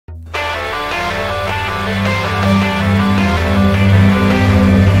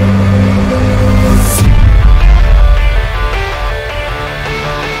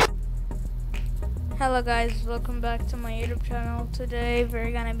welcome back to my YouTube channel. Today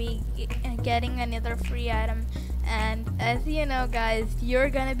we're gonna be getting another free item, and as you know guys, you're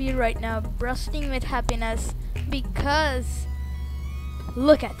gonna be right now bursting with happiness because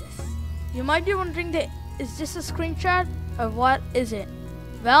look at this. You might be wondering, is this a screenshot or what is it?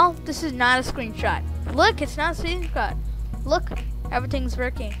 Well, this is not a screenshot. Look, it's not a screenshot. Look, everything's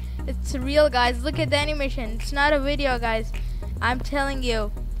working. It's real, guys. Look at the animation. It's not a video, guys. I'm telling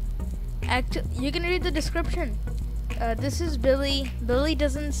you. Actually, you can read the description. This is Billy. Billy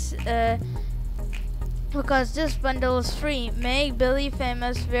doesn't, because this bundle is free. Make Billy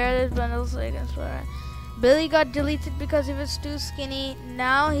famous. Wear this bundle so you can swear. Billy got deleted because he was too skinny.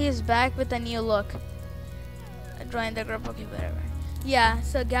 Now he's back with a new look. Join the group. Okay, whatever. Yeah.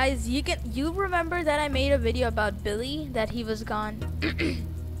 So guys, you remember that I made a video about Billy, that he was gone.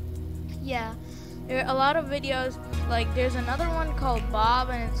 Yeah. There are a lot of videos, like there's another one called Bob,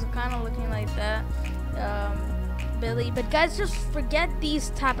 and it's kind of looking like that, Billy. But guys, just forget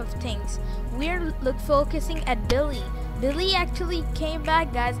these type of things. We're focusing at Billy. Billy actually came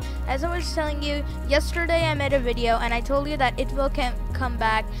back, guys. As I was telling you yesterday, I made a video and I told you that it will come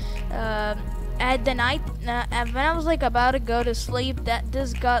back at the night. When I was like about to go to sleep, that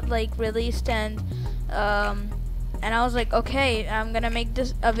this got like released, and I was like, okay, I'm gonna make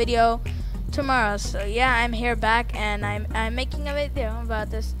this a video tomorrow. So yeah, I'm here back, and I'm making a video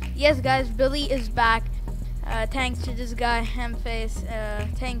about this. Yes guys, Billy is back, thanks to this guy Hamface.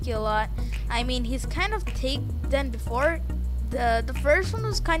 Thank you a lot. I mean, he's kind of thick than before. The first one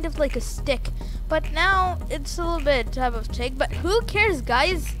was kind of like a stick, but now it's a little bit type of thick, but who cares,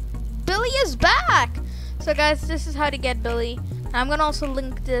 guys? Billy is back. So guys, this is how to get Billy. I'm gonna also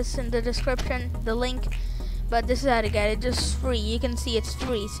link this in the description, the link. But this is how to get it, just free. You can see it's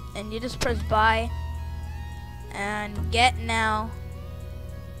free, and you just press buy and get now.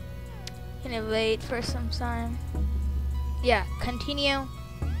 Can you wait for some time? Yeah, continue.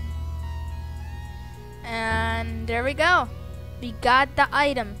 And there we go. We got the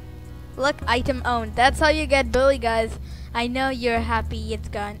item. Look, item owned. That's how you get Billy, guys. I know you're happy it's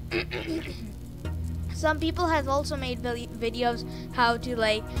gone. Some people have also made videos how to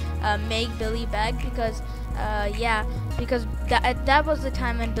like make Billy back, because because that was the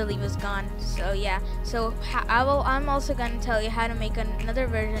time when Billy was gone. So yeah, so I'm also gonna tell you how to make another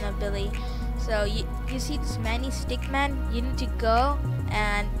version of Billy. So you see this many stick man, you need to go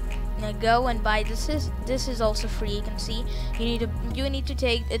and go and buy this is also free. You can see you need to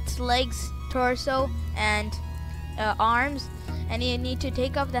take its legs, torso, and arms, and you need to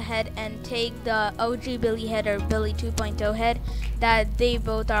take off the head and take the OG Billy head or Billy 2.0 head. That they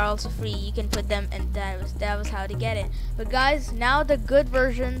both are also free. You can put them, and that was how to get it. But guys, now the good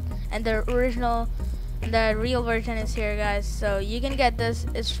version and the original, the real version is here, guys. So you can get this.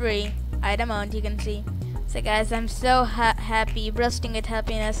 It's free. Item owned. You can see. So guys, I'm so happy, bursting with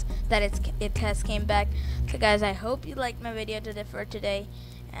happiness that it has came back. So guys, I hope you liked my video for today,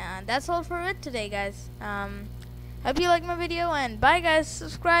 and that's all for it today, guys. Hope you liked my video, and bye guys.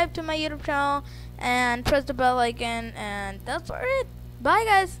 Subscribe to my YouTube channel and press the bell icon, and that's for it. Bye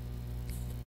guys.